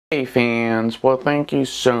Hey fans, well thank you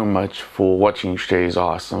so much for watching today's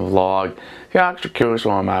awesome vlog. If you're actually curious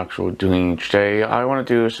what I'm actually doing today, I want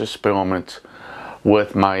to do this experiment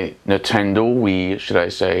with my Nintendo Wii, should I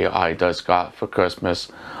say, I just got for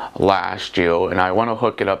Christmas last year, and I want to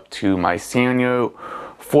hook it up to my Sanyo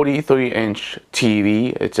 43-inch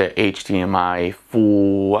TV. It's a HDMI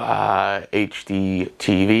full HD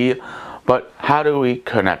TV. But how do we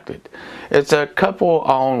connect it? It's a couple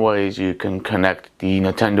of ways you can connect the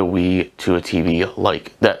Nintendo Wii to a TV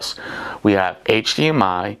like this. We have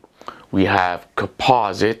HDMI, we have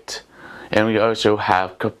composite, and we also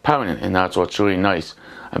have component, and that's what's really nice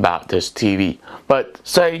about this TV. But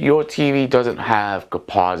say your TV doesn't have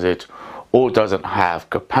composite or doesn't have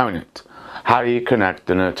component. How do you connect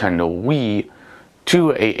the Nintendo Wii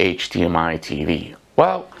to a HDMI TV?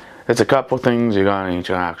 Well, there's a couple things you're going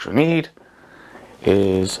to actually need.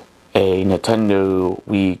 Is a Nintendo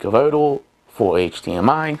Wii converter for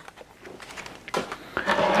HDMI,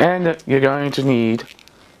 and you're going to need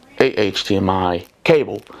a HDMI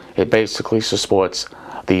cable. It basically supports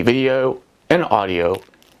the video and audio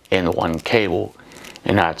in one cable,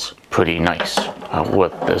 and that's pretty nice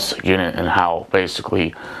with this unit and how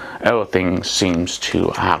basically everything seems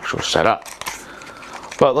to actually set up.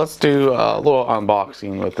 But let's do a little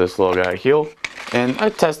unboxing with this little guy here. And I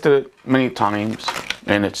tested it many times,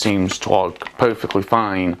 and it seems to work perfectly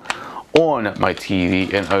fine on my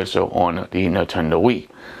TV and also on the Nintendo Wii.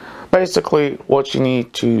 Basically, what you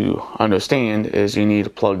need to understand is you need to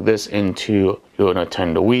plug this into your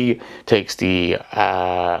Nintendo Wii, takes the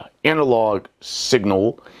analog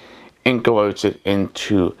signal and converts it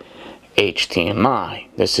into HDMI.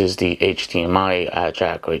 This is the HDMI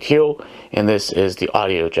jack right here, and this is the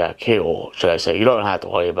audio jack here, or should I say, you don't have to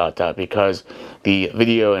worry about that because the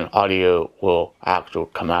video and audio will actually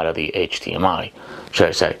come out of the HDMI, should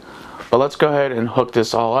I say. But let's go ahead and hook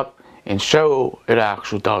this all up and show it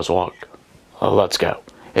actually does work. Let's go.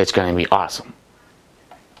 It's going to be awesome.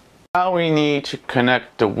 Now we need to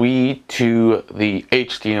connect the Wii to the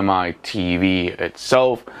HDMI TV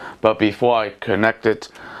itself, but before I connect it,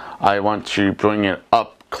 I want to bring it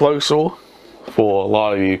up closer for a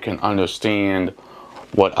lot of you can understand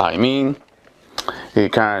what I mean. You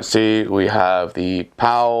kind of see we have the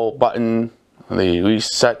power button, the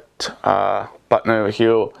reset button over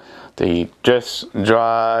here, the disk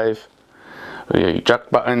drive, the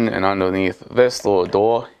eject button, and underneath this little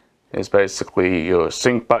door is basically your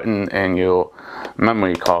sync button and your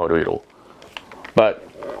memory card reader. But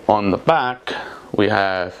on the back we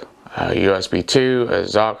have USB 2,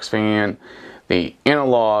 a aux fan, the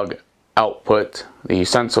analog output, the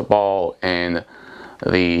sensor ball, and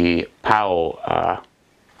the power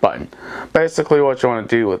button. Basically what you want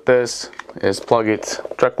to do with this is plug it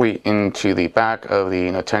directly into the back of the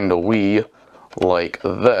Nintendo Wii like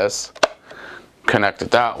this, connect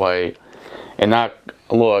it that way, and that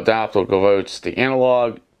little adapter converts the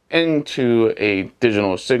analog into a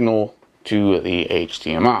digital signal to the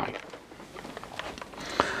HDMI.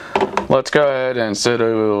 Let's go ahead and sit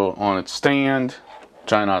over on its stand,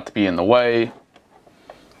 try not to be in the way,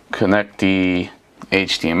 connect the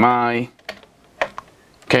HDMI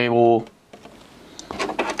cable,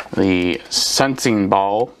 the sensing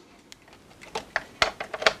ball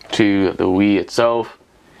to the Wii itself,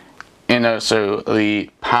 and also the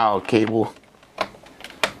power cable.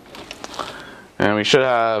 And we should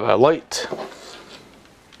have a light.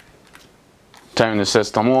 Turn the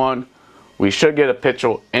system on. We should get a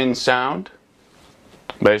picture and sound,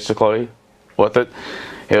 basically, with it.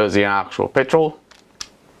 Here's the actual picture.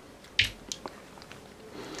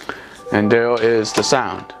 And there is the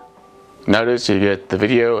sound. Notice you get the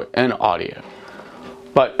video and audio.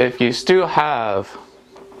 But if you still have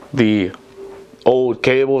the old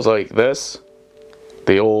cables like this,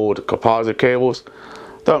 the old composite cables,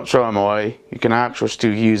 don't throw them away. You can actually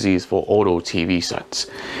still use these for older TV sets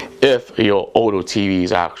if your older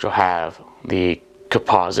TVs actually have the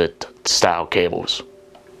composite style cables.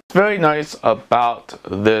 What's very nice about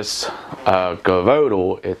this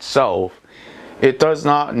converter itself, it does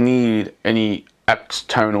not need any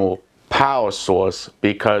external power source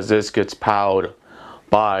because this gets powered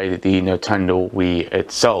by the Nintendo Wii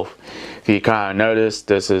itself. If you kind of notice,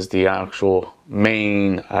 this is the actual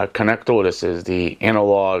main connector. This is the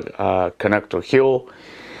analog connector here,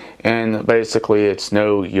 and basically it's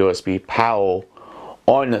no USB power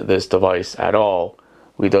on this device at all.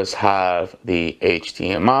 We just have the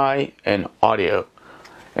HDMI and audio,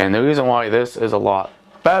 and the reason why this is a lot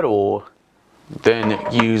better than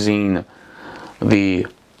using the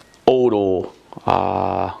older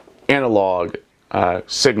analog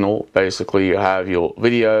signal. Basically you have your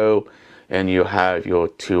video and you have your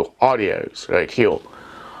two audios right here.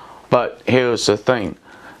 But here's the thing.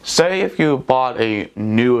 Say if you bought a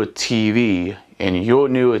newer TV and your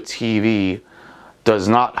newer TV does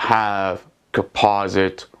not have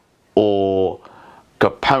composite or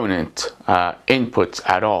component inputs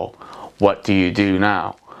at all. What do you do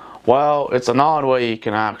now? Well, it's an odd way you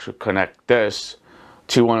can actually connect this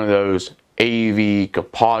to one of those AV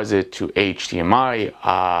composite to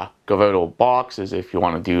HDMI convertible boxes if you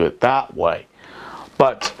want to do it that way.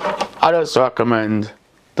 But I just recommend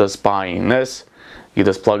just buying this. You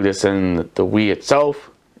just plug this in the Wii itself,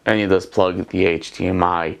 and you just plug the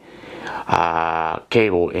HDMI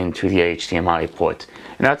cable into the HDMI port.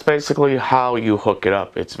 And that's basically how you hook it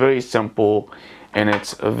up. It's very simple and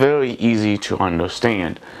it's very easy to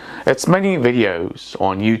understand. It's many videos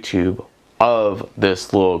on YouTube of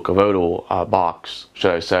this little convertible box,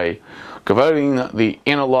 should I say, converting the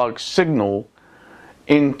analog signal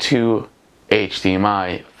into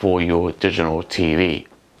HDMI for your digital TV.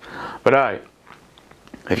 But alright,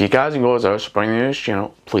 if you guys enjoyed us bringing this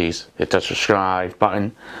channel, please hit that subscribe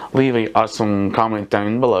button, leave an awesome comment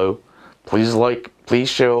down below, please like, please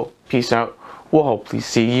share, peace out. We'll hopefully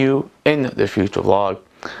see you in the future vlog.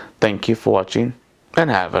 Thank you for watching and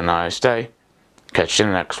have a nice day. Catch you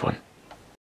in the next one.